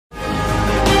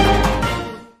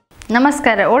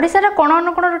नमस्कार। ओडिशा कोण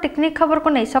अनुकोण टेक्निक खबर को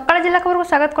नहीं सकाळ जिला खबर को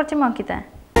स्वागत करछि म अंकिता।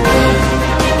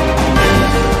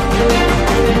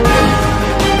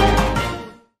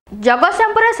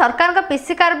 जगतसिंहपुर सरकार का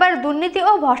पीसी कारबार दुर्नीति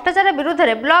और भ्रष्टाचार विरुद्ध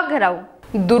में ब्लॉक घेराव।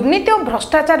 दुर्नीति और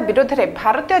भ्रष्टाचार विरोध में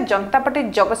भारतीय जनता पार्टी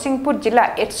जगतसिंहपुर जिला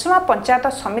एरसमा पंचायत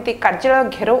समिति कार्यालय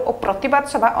घेराव और प्रतिवाद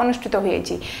सभा अनुष्ठित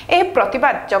होइछि। एह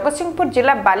प्रतिवाद जगतसिंहपुर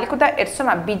जिला बालिकुदा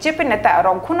एरसमा बीजेपी नेता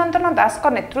रघुनंदन दास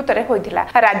नेतृत्व में होइथिला।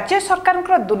 राज्य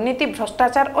सरकार दुर्नीति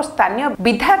भ्रष्टाचार और स्थानीय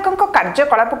विधायकों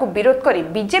कार्यकलाप को विरोध कर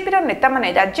बीजेपी नेता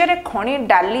माने राज्य में खणी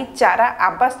डाली चारा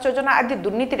आवास योजना आदि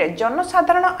दुर्नीति रे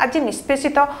जनसाधारण आज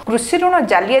निष्पेषित कृषि ऋण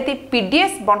जालियाती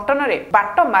पीडीएस बंटन में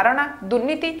बाट मारणा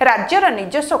दुर्नीति राज्यर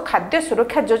निजस्व खाद्य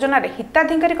सुरक्षा योजना रे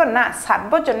हिताधिकारी ना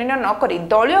सार्वजनीन नक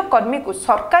दलीय कर्मी को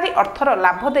सरकारी अर्थर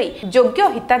लाभ दे योग्य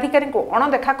हिताधिकारी को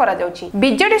अणदेखा करा जाउछि।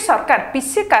 बीजेडी सरकार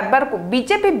पीसी कारबार को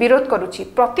बीजेपी विरोध करुछि।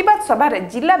 प्रतिवाद सभा रे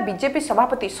जिला बीजेपी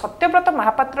सभापति सत्यव्रत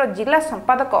महापात्र, जिला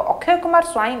संपादक अक्षय कुमार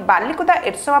स्वाई, बालिकुदा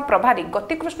एरसमा प्रभारी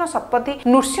गतिकृष्ण शतपथी,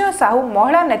 नृसिंह साहू,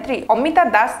 महिला नेत्री अमिता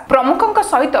दास प्रमुखों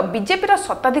सहित बीजेपी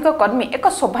शताधिक कर्मी एक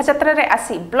शोभायात्रा रे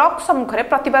आसी ब्लॉक सम्मुख रे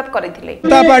प्रतिवाद करथिले।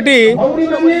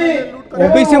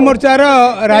 ओबीसी मोर्चार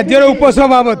राज्य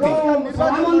उपसभापति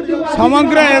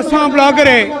समग्र एरसमा ब्लॉक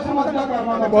रे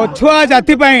पछुआ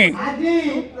जाति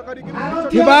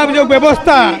जो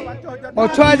व्यवस्था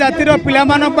पछुआ जातिर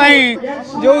पिलामान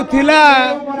जो थिला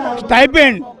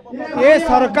स्टाइपेंड ये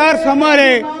सरकार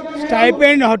समय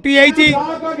स्टाइपेंड हटि जाइछि।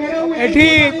 एठी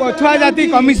पछुआ जाति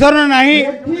कमिशनर नहीं,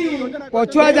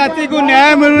 पछुआ जाति को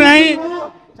न्याय मिलु नहीं,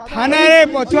 थाना रे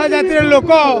पछुआ जातिर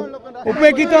लोक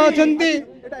उपेक्षित अछंती।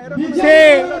 से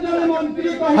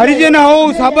हरिजन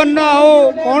हो सावर्ण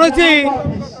हो कौन सी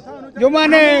जो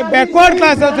माने बैकवर्ड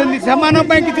क्लास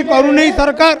अच्छे किसी करू नहीं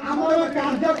सरकार।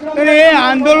 ये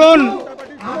आंदोलन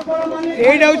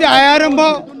ये आरंभ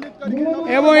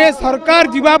एवं ये सरकार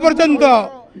जीवा पर्यंत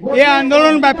ये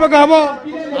आंदोलन व्यापक हम।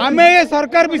 आमे ये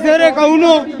सरकार विषय रे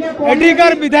कहूनु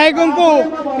एठिकार विधायकों को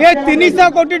ये 300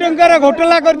 कोटी टंकार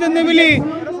घोटाला करछन्ती मिली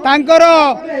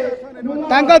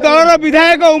तांका दलर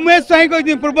विधायक उमेश स्वाई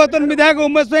कहते, पूर्वतन विधायक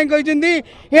उमेश स्वाई कहते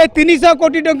ये 300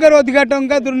 कोटी टंकार अधिक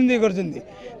टंका दुर्नीति करछन्ती।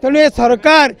 तेणु ये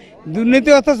सरकार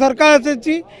दुर्नीतिग्रस्त सरकार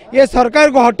अच्छी। ये सरकार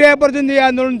को हटाया पर्यंत ये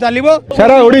आंदोलन चलो।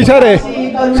 सारा ओडिशा रे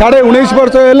 19.5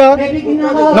 वर्ष है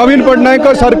नवीन पट्टनायक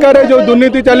सरकार जो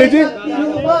दुर्नीति चली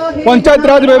पंचायत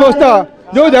राज व्यवस्था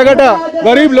जो जगटा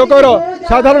गरीब लोकर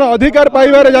साधारण अधिकार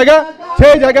पाइबार जगह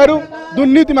से जगार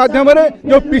दुर्नीति माध्यम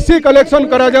जो पीसी कलेक्शन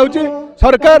करा जाउची।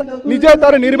 सरकार निजे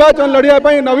तार निर्वाचन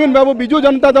लड़ाई नवीन बाबू विजु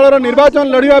जनता दल निर्वाचन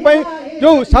लड़ाई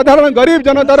जो साधारण गरीब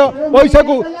जनतार पैसा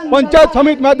को पंचायत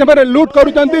समिति माध्यम लूट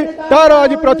करुचंती तार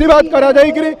आज प्रतिवाद करा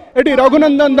जाइकरी एटी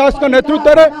रघुनंदन दास का नेतृत्व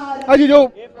में आज जो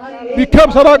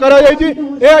विक्षोभ सभा करा जाइछि।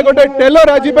 यह गोटे टेलर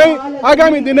आज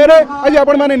आगामी दिन में आज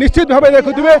आपण माने निश्चित भाव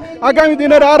देखुथिबे आगामी दिन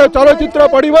में आर चलचित्र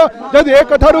पड़िबो। जदि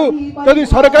एक कथारू जदि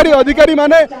सरकारी अधिकारी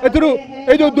माने एथुरु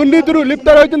ए जो दुर्नीति लिप्त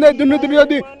रहिछन्ते दुर्नीति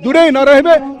जदि दूरे न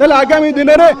रहिबे तले आगामी दिन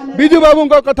में बिजू बाबू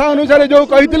कथा अनुसार जो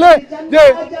कहिथिले जे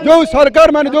जो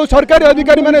सरकार माने जो सरकारी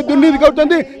अधिकारी माने दुर्नीति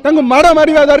करछन्ती तांको माड़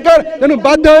मारिबा दरकार। तेनु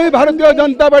बाध्य होई भारतीय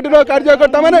जनता पार्टी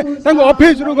कार्यकर्ता माने तांको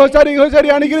ऑफिस रु घोषारी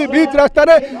आनिकरी बीच रास्ता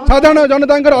रे साधारण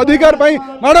जनतांकर अधिकार पाई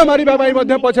माड़ मारिबा पाई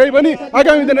मध्ये पछाइबनी।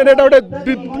 आगामी दिन में गोटे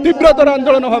तीव्रतर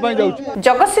आंदोलन होबा जाउछि।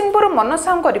 जगतसिंहपुर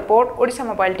मनसां को report Odisha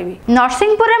mobile TV.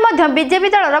 Narsinghpur में बीजेपी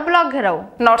दल ब्लॉक घेराव।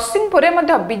 नरसिंहपुर में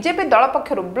बीजेपी दल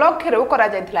पक्षर ब्लॉक घेराव करा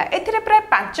जायतिला। एथिरे प्राय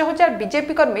 5000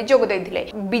 बीजेपी कर्मी जोग दैथिले।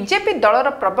 बीजेपी दलर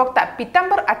प्रवक्ता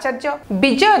पीतांबर आचार्य,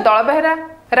 विजय दलबेहरा,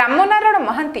 रामनारायण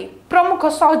महांती प्रमुख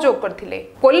सहयोग करथिले।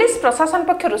 पुलिस प्रशासन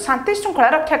पक्षरु शांति श्रृंखला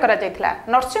रक्षा करा जायतिला।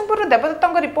 Narsinghpur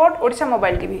देवदत्तଙ୍କ report Odisha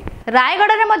mobile TV.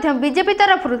 Raigarh रे मध्य बीजेपी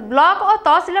तरफ ब्लॉक और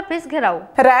तहसील ऑफिस घेराव।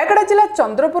 रायगढ़ जिला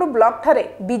चंद्रपुर ब्लॉक ठारे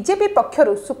बीजेपी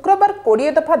पक्षरु शुक्रवार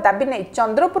 20 दफा दाबी नै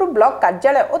चंद्रपुर ब्लॉक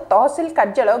कार्यालय और तहसील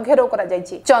कार्यालय घेराव करा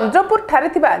जायछि। चंद्रपुर ठारे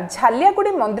थिबा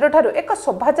झालियागुड़ी मंदिर ठारु एक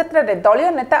शोभायात्रा रे दलीय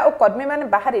नेता और कर्मी माने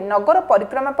बाहरी नगर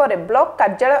परिक्रमा पर ब्लॉक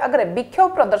कार्यालय आगे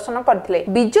विक्षोभ प्रदर्शन करथिले।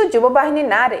 बिजु युवा बाहिनी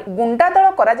ना रे गुंडा दल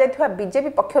करा जायथिबा बीजेपी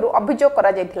पक्षरु अभियोग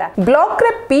करा जायथिला। ब्लॉक रे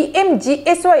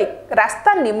पीएमजीएसवाई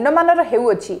रास्ता निम्नमानर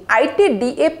हेउछि।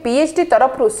 आईटीडीए पीएचडी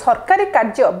तरफरु सरकारी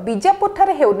कार्य बीजापुर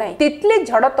ठारे हेउ नै। तितली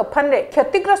झड़ तोफान रे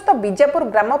क्षतिग्रस्त बीजापुर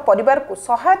ग्राम परिवार को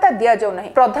सहायता दिया जाउ नै।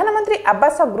 प्रधानमंत्री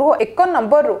आवास गृह 1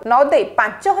 नंबर रु न दे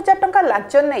 5000 टंका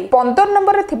लांच नै 15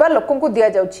 नंबर रे थिबा लोकन को दिया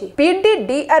जाउछि।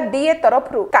 पीडीडीआरडीए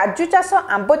तरफरु काजू चाष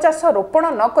आंब चाष रोपण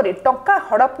न करी टंका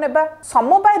हड़प नेबा,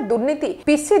 समवाय दुर्नीति,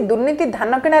 पीसी दुर्नीति,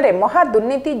 धान किणारे महा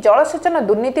दुर्नीति, जलसेचन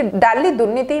दुर्नीति, डाली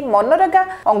दुर्नीति, मनरेगा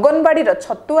अंगनवाड़ी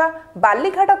छतुआ,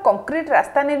 बालीघाट कंक्रीट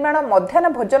रास्ता निर्माण, मध्याह्न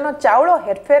भोजन, चाउल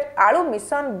हेरफेर, आलू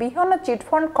मिशन, बिहन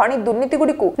चिटफंड खनि दुर्नीति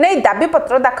गुड़िक नहीं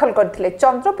दाबीपत्र दाखल करथिले।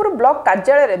 चंद्रपुर ब्लॉक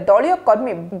कार्यालय दलीय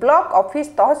कर्मी ब्लॉक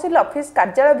ऑफिस तहसील ऑफिस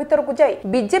कार्यालय भीतर को जाई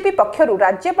बीजेपी पक्षरु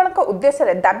राज्यपाल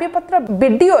उद्देश्य दाबीपत्र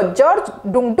बीडीओ जॉर्ज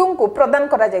डुंगडुंग को प्रदान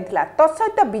करा जायथिला।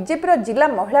 तत्सहित बीजेपी जिला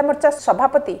महिला मोर्चा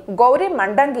सभापति गौरी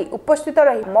मांडांगी उपस्थित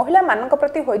रही महिला मानक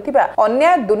प्रति होइथिबा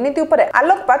अन्याय दुर्नीति उपरे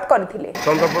आलोकपात करथिले।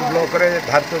 चंद्रपुर ब्लॉक रे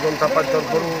भारतीय जनता पार्टी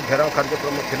तरफ घेराव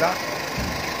कार्यक्रम थिला।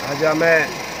 आज आमे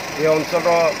ये अंचल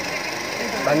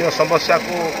स्थानीय समस्या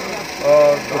को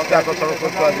दृष्टि आकर्षण कर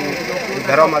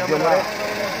घेराव माध्यम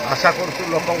आशा करूँ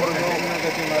लोक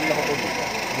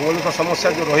मौलिक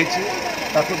समस्या जो रही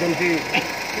जमी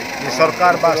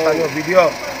सरकार बा स्थानीय विडीओ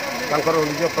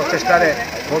निज प्रचेषा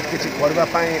बहुत किसी करने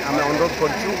आम अनुरोध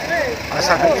करूँ।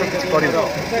 आशा करी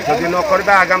न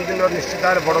करवा आगामी दिन निश्चित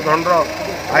भाव बड़ धरणर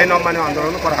आईन मान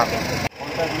आंदोलन कर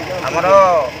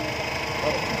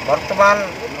वर्तमान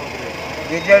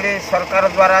बीजेडी सरकार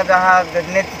द्वारा जहाँ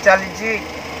दुर्नीति चली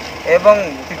एवं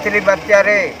तितली बात्यार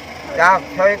जहाँ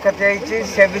क्षय क्षति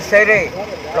से विषय रे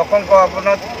लोक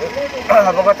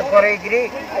अवगत कर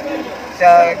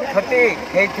क्षति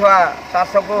होता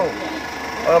चाष को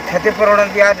क्षतिपूरण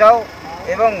दि जाऊ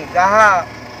एवं जहाँ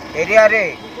एरिया रे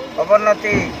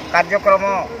अवनति कार्यक्रम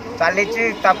चली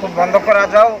बंद करा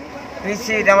जाऊ,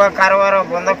 पीसी नेवा कारोबार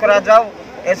बंद करा जाऊ,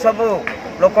 एसबू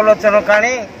लोकलोचन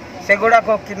काणी सेगुड़ाक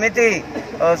किमिति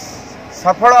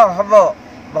सफल हम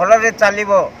भलरे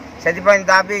चलो से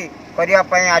दाबी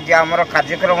करने आज आमर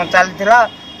कार्यक्रम चलता।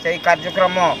 से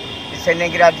कार्यक्रम से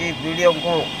नहीं आज वीडियो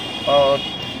को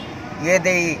ये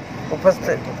दे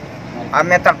उपस्थित आम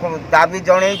दाबी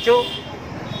जनईचु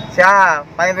से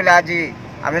बोले आज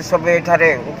आम सब ये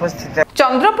उपस्थित।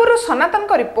 चंद्रपुर सनातन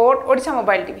का रिपोर्ट ओडिशा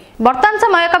मोबाइल टीवी। बर्तमान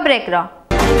समय का ब्रेक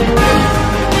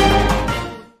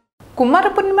कुमार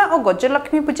पूर्णिमा और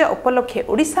गजलक्ष्मी पूजा उपलक्षे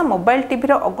ओडिशा मोबाइल टीवी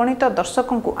अगणित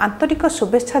दर्शकों को आंतरिक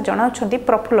शुभेच्छा जनाउछंती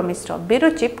प्रफुल्ल मिश्र, bureau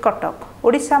chief Cuttack,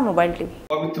 Odisha mobile TV.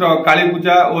 पवित्र काली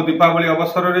पूजा और दीपावली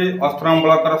अवसर में अस्त्रम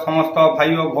ब्लॉकर समस्त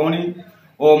भाई और भौणी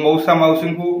और मौसा मौसी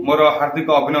को मोर हार्दिक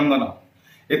अभिनंदन।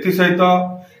 एसहित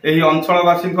यही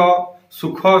अंचलवासी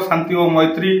सुख शांति और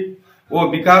मैत्री और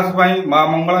विकास माँ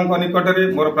मंगला निकट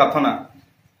में मोर प्रार्थना।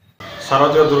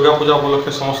 शारदीय दुर्गा पूजा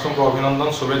उपलक्षे समस्त को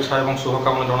अभिनंदन शुभेच्छा और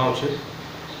शुभकामना जनाऊँगी।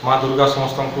 माँ दुर्गा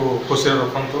समस्त को खुशी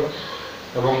रखु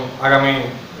एवं आगामी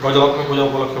गजलक्ष्मी पूजा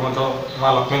उपलक्षे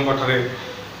माँ लक्ष्मी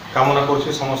कामना करुँच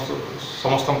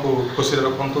समस्त को खुशी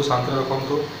रखु शांति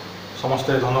रखु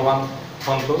समस्ते धनवान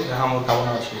हूँ यह मोर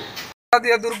कामना अच्छी।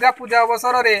 शारदीय दुर्गा पूजा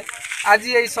अवसर में आज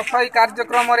यही सफाई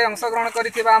कार्यक्रम में अंशग्रहण कर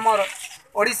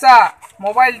ओडिशा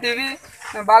मोबाइल टीवी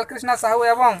बालकृष्ण साहू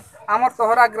एवं आमर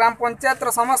तोहरा ग्राम पंचायत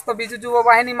समस्त विजु युव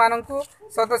बाहिनी मानू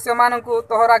सदस्य मानू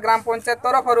तोहरा ग्राम पंचायत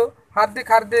तरफ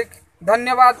हार्दिक हार्दिक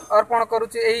धन्यवाद अर्पण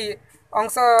करुच्ची।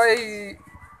 अंश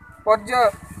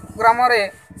पर्यग्राम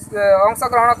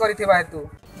अंशग्रहण करिथिबा हेतु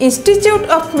Institute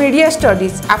of Media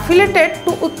Studies affiliated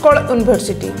to Utkal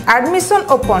University. Admission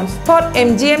opens for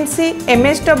MGMC,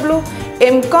 MSW,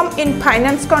 MCom in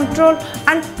Finance Control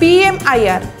and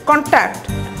PMIR. Contact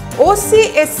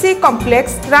OCSC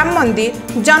Complex, Ram Mandir,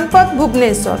 Janpat,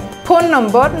 Bhubaneswar. Phone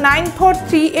number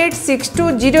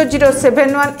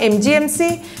 9438620071 MGMC,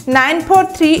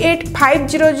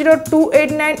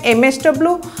 9438500289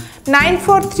 MSW,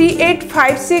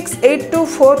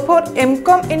 9438568244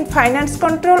 MCom in Finance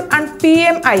Control and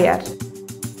PMIR.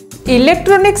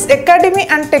 Electronics Academy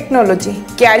and Technology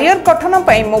Career गठन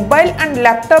पाई mobile and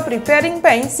laptop repairing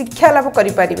पाई शिक्षा लाभ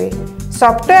करि परिबे।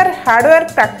 Software hardware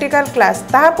practical class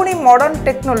ताहा पुनी modern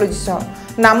technology सह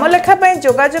नाम लेखा पाई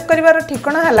जोगाजोग करिवार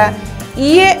ठिकाना हला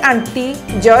EA&T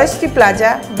Jayashree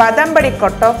plaza Badambadi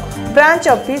Cuttack branch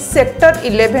office sector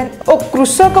 11 और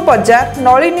कृषक बाजार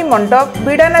नलिनी मंडप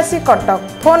बिडानासी कटक।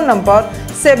 फोन नंबर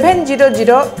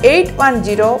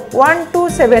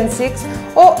 7008101276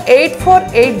 और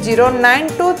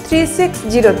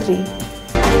 8480923603।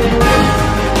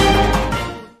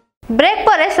 ब्रेक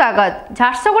पर स्वागत।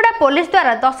 झारसुगुड़ा पुलिस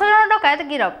द्वारा 10 जन डकायत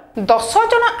गिरफ। 10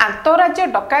 जन आंतरराज्य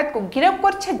डकायत को गिरफ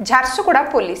कर झारसुगुड़ा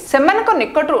पुलिस। सेमानक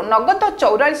निकटरू नगद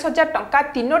 44,000 टंका,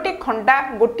 3टी खंडा,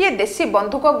 गोटे देशी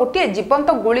बंधुक, गोटे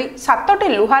जीवंत गुली, 7टी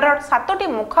लुहार, 7टी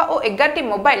मुखा और 11टी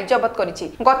मोबाइल जबत करिछि।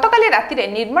 गतकाली राति रे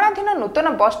निर्माणाधीन नूतन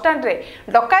बस स्टैंड रे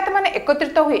डकायत माने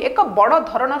एकत्रित होई एक बड़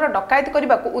धरणर डकायत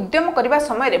करबा को उद्यम करबा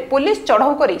समय रे पुलिस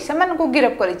चढ़ाऊ करी सेमानकु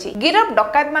गिरफ करिछि। गिरफ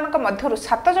डकायत मानक मध्यरु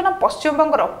 7 जन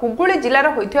पश्चिमबंगर हुगुली जिलार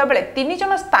होइथिबा बेले 3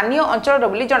 जन स्थानीय अंचलर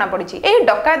बोली जणा पड़िछि। एही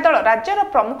डकायत दल राज्यर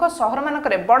प्रमुख सहर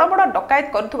मानकरे बड़ बड़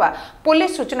डकायत करुवा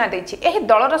पुलिस सूचना देछि। एही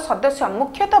दलर सदस्य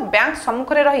मुख्यतः बैंक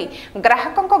सम्मुख रे रही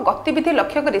ग्राहकक गतिविधि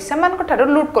लक्ष्य करी सेमानक ठारो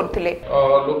लूट करथिले।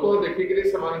 लोक देखिकरी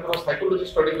सेमानकर साइकोलॉजी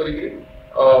स्टडी करिकरी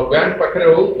बैंक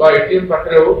पाखरे हो बा एटीएम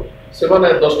पाखरे हो सेमाने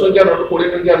 10 टंकिया नोट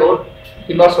 20 टंकिया नोट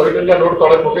किंवा 100 टंकिया नोट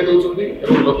तले पके दउछंती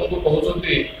एवं लोक को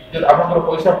कहउछंती जे आपनकर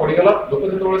पैसा पड़ी गला। लोक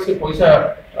जेतबेले से पैसा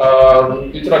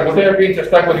किछरा गोटे पे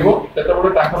चेष्टा करिवो तेतबेले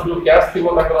ताकर जो कैश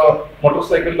थिबो ताकर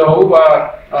मोटरसाइकिल हो बा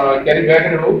कैरी बैग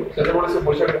रे हो तेतबेले से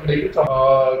पैसा को देकी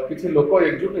किछि लोक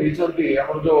एकजुट हिचंती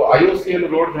हमर जो आईओसीएल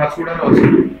रोड झारसुडा न अछि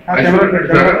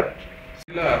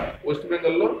जिला वेस्ट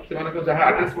बेंगल लो सेमानक जहा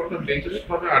एड्रेस वर्तन देइछ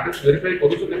हम एड्रेस वेरीफाई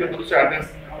करूछु केते करूछु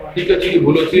एड्रेस ठीक अछि कि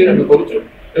भूल अछि हम करूछु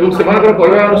एवं सेमानकर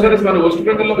कहवा अनुसार सेमान वेस्ट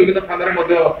बेंगल लो विभिन्न थानारे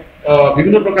मध्ये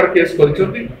विभिन्न प्रकार केस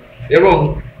करिसंती एवं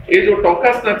ए जो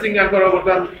टंका स्नैचिंग आकर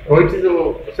वर्तमान होइछि जो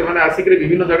सेमाने आसिकरी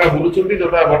विभिन्न जगह बुलुचंती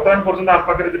जता वर्तमान पर्यंत आप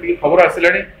पाखरे जति खबर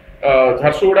आसिलानी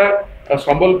झारसुगुड़ा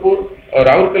संबलपुर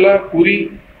राउरकेला पुरी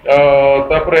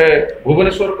तापरे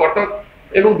भुवनेश्वर कटक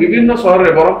एवं विभिन्न शहर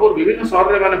रे बरहमपुर विभिन्न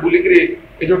शहर रे माने बुलिकरी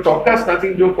ए जो टंका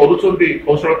स्नैचिंग जो करूचंती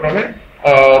कौशल क्रमे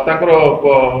ताकर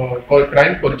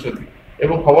क्राइम करिसंती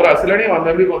एवं खबर आसिलानी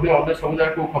अन्य भी मध्ये अन्य सब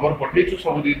जगह को खबर पठेइछु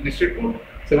सब डिस्ट्रिक्ट को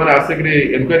सेमाने आसिकरी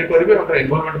इंक्वायरी करिवे और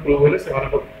इन्वॉल्वमेंट प्रूव होले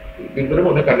सेमाने बिंदुरे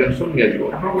मध्ये कार्यानुष्ठान निया जिवो।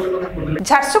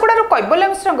 Jharsuguda कैबल्य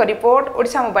मिश्रଙ୍କ report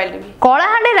Odisha mobile TV.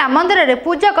 Kalahandi Ram मंदिर रे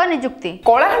पूजक नियुक्ति।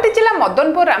 कलाहांडी जिला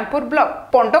मदनपुर रामपुर ब्लॉक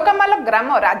पंडकामाल ग्राम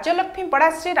राज्यलक्ष्मी पड़ा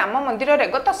श्री राम मंदिर रे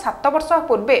गत 7 वर्ष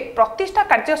पूर्वे प्रतिष्ठा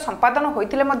कार्य संपादन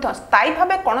होइथिले मध्ये स्थायी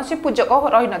भाबे कोनोसी पूजक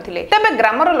रहि नथिले। तबे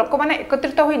ग्रामर लोक माने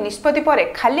एकत्रित होई निष्पत्ति परे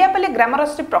खालियापल्ली ग्रामर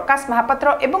श्री प्रकाश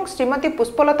महापात्र एवं श्रीमती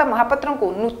पुष्पलता महापात्र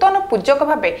को नूतन पूजक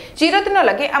भाबे चिरदिन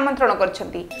लागि आमंत्रण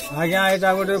करछंती। आज्ञा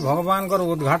एटा गोटे भगवान कर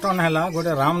उद्घाटन हैला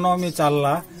गोटे रामनवमी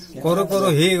चलला कोरु कोरु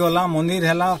ही गला मंदिर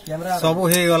हैला सब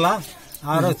ही गला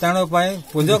आरो तेणु पई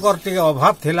पूजकर टिके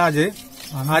अभाव थिला जे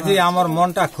आज हमर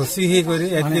मनटा खुशी ही करी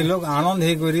एति लोग आनंद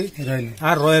ही करी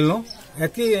आर रहलु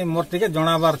एति मोर टिके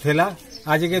जणाबार थिला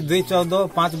आज के 2 14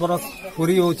 5 बरस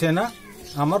पूरी होछे ना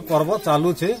हमर पर्व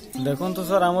चालू छे। देखो तो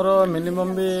सर हमर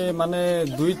मिनिमम भी माने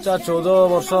 2 4 14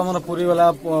 वर्ष हमर पूरी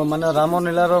वाला माने राम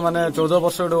लीलार माने 14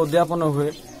 वर्ष गोटे उद्यापन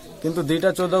हुए किंतु 2टा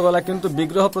 14 गला किंतु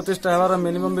विग्रह प्रतिष्ठा हेबार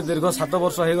मिनिमम भी दीर्घ 7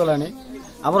 वर्ष हो गलानी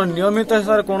हमर नियमित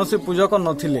हिसाब कोनोसी पूजक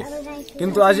नथिले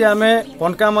किंतु आज आमे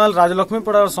पंडकामाल राजलक्ष्मी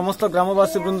पड़ा समस्त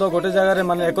ग्रामवासी वृंद गोटे जगह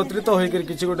माने एकत्रित होइकर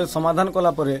किछि गोटे समाधान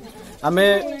कला परे आमे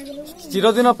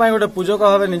चिरदिन पय गोटे पूजक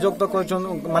भाबे नियुक्त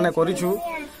माने करिछु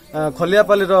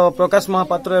खलियापाली प्रकाश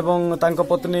महापात्र एवं तांको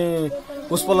पत्नी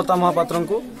पुष्पलता महापात्र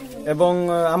को एवं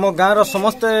आम गाँव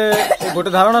समस्ते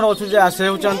गोटे धारणा अच्छु जे से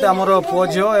होचंते हमर पुओ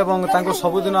झियो एवं तांको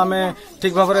सबुदिन आमे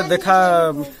ठीक भाव में देखा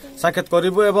साक्षात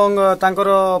करिबु एवं तांकर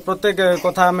प्रत्येक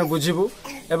कथा आमे बुझिबु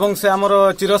एवं से हमर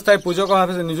चिरस्थायी पूजक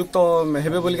भाव नियुक्त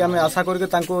हेबे बोली आमे आशा करके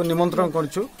तांको निमंत्रण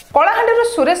करछु। Kalahandi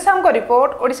Suresh Sahu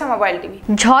report Odisha mobile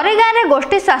TV. झरी गाँव रे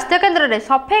गोष्ठी स्वास्थ्य केन्द्र रे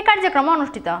सफाई कार्यक्रम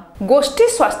अनुष्ठित। गोष्ठी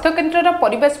स्वास्थ्य केन्द्र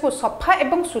परिवेश को सफा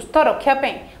एवं सुस्थ रखा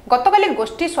गतकाली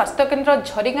गोष्ठी स्वास्थ्य केन्द्र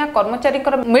झरीगाँ कर्मचारी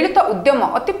मिलित उद्यम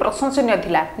अति प्रशंसनीय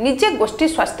थिला। निजे गोष्ठी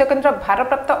स्वास्थ्य केन्द्र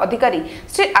भारप्राप्त अधिकारी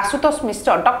श्री आशुतोष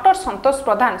मिश्र डॉक्टर संतोष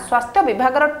प्रधान स्वास्थ्य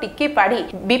विभाग टिकी पाढ़ी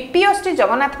बीपीओ श्री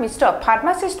जगन्नाथ मिश्र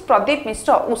फार्मासिस्ट प्रदीप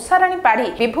मिश्र उषाराणी पाढ़ी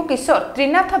विभु किशोर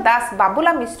त्रिनाथ दास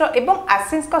बाबुला मिश्र एवं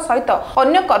आशीष सहित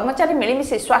अन्य कर्मचारी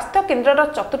मिलिमिशि स्वास्थ्य केन्द्र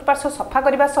चतुर्पार्श्व सफा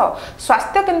करने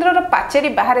स्वास्थ्य केन्द्र पाचेरी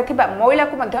बाहर थिबा मैला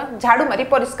को झाड़ू मारी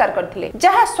परिष्कार करथिले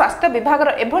जहाँ स्वास्थ्य विभाग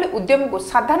एभली उद्यम को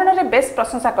साधारण रे बेस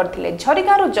प्रशंसा करथिले।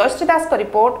 झरीगाँव जयश्री दास को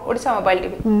report Odisha mobile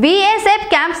TV. BSF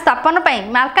camp स्थापन पई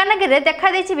मालकानगिरी रे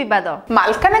देखा देछि विवाद।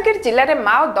 मालकानगिरी जिले में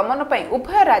माओ दमन पई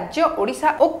उभय राज्य ओडिशा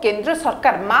और केंद्र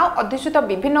सरकार माओ अधिसूचित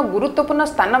विभिन्न गुरुत्वपूर्ण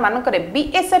स्थान मानकरे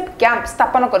बीएसएफ कैंप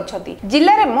स्थापन करछथि।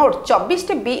 जिले में मोट 24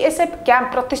 टी बीएसएफ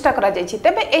कैंप प्रतिष्ठा करा जायछि।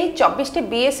 तेबे एही 24 टी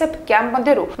बीएसएफ कैंप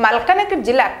मध्यरु मालकानगिरी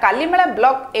जिला कालीमेला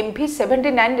ब्लॉक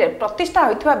MV79 रे प्रतिष्ठा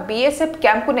होइथवा बीएसएफ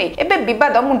कैंप को नै एबे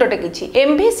विवाद मुंड टेकिछि।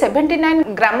 MV79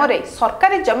 ग्राम रे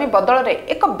सरकारी जमी बदल रे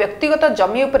एक व्यक्तिगत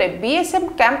जमी उपरे बीएसएफ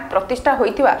कैंप प्रतिष्ठा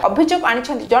होइथवा अभियोग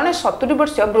आनिछन्ति जणे 70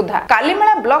 वर्षीय वृद्धा।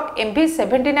 कालीमेला ब्लॉक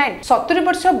MV79 70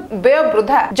 वर्ष व्यय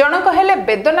वृद्धा जनक हेले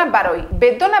बेदना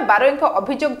बारोई को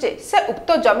अभियोग जे से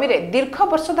उक्त जमी रे दीर्घ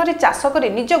वर्ष धरि चाष करी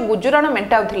निज गुजराण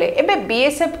मेंटाउथिले। एबे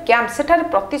बीएसएफ कैंप सेठारे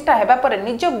प्रतिष्ठा हेबा परे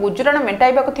निज गुजराण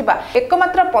मेंटाइबाकु थिबा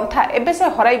एकमात्र पंथा एबे से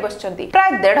हराई बसचन्ति। प्राय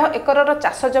 1.5 एकर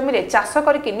चाष जमी रे चाष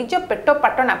करिकि निज पेट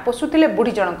पाटना पोसुथिले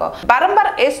बुढ़ी जनक।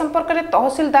 बारंबार ए संपर्क में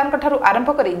तहसीलदार ठारू आरंभ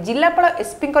करी जिलापाल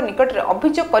एसपी निकट में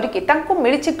अभियोग करिकि तांकु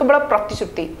मिलिछि केवल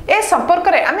प्रतिश्रुति। ए संपर्क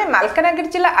में आमे मालकानगिरी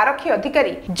जिला आरक्षी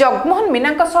अधिकारी जगमोहन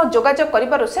मीना सह जोगाजोग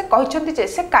କରିବାରୁ ସେ କହିଛନ୍ତି ଯେ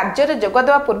ସେ କାର୍ଯ୍ୟରେ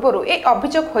ଯୋଗଦେବା ପୂର୍ବରୁ ଏ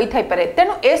ଅଭିଯୋଗ ହୋଇଥାଇପାରେ,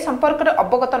 ତେଣୁ ଏ ସମ୍ପର୍କରେ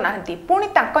ଅବଗତ ନାହାନ୍ତି। ପୁଣି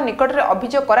ତାଙ୍କ ନିକଟରେ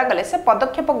ଅଭିଯୋଗ କରାଗଲେ ସେ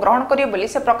ପଦକ୍ଷେପ ଗ୍ରହଣ କରିବେ ବୋଲି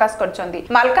ସେ ପ୍ରକାଶ କରିଛନ୍ତି।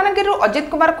 ମାଲକାନଗିରିରୁ Ajit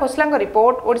Kumar ଖୋସଲାଙ୍କ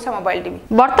report, Odisha mobile TV.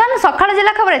 ବର୍ତ୍ତମାନ ସକାଳ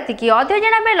ଜିଲ୍ଲା ଖବର ଏତିକି। ଅଧିକ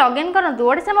ଜାଣିବା ପାଇଁ ଲଗ୍ଇନ୍ କରନ୍ତୁ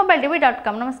odishamobile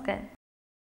tv.com। ନମସ୍କାର।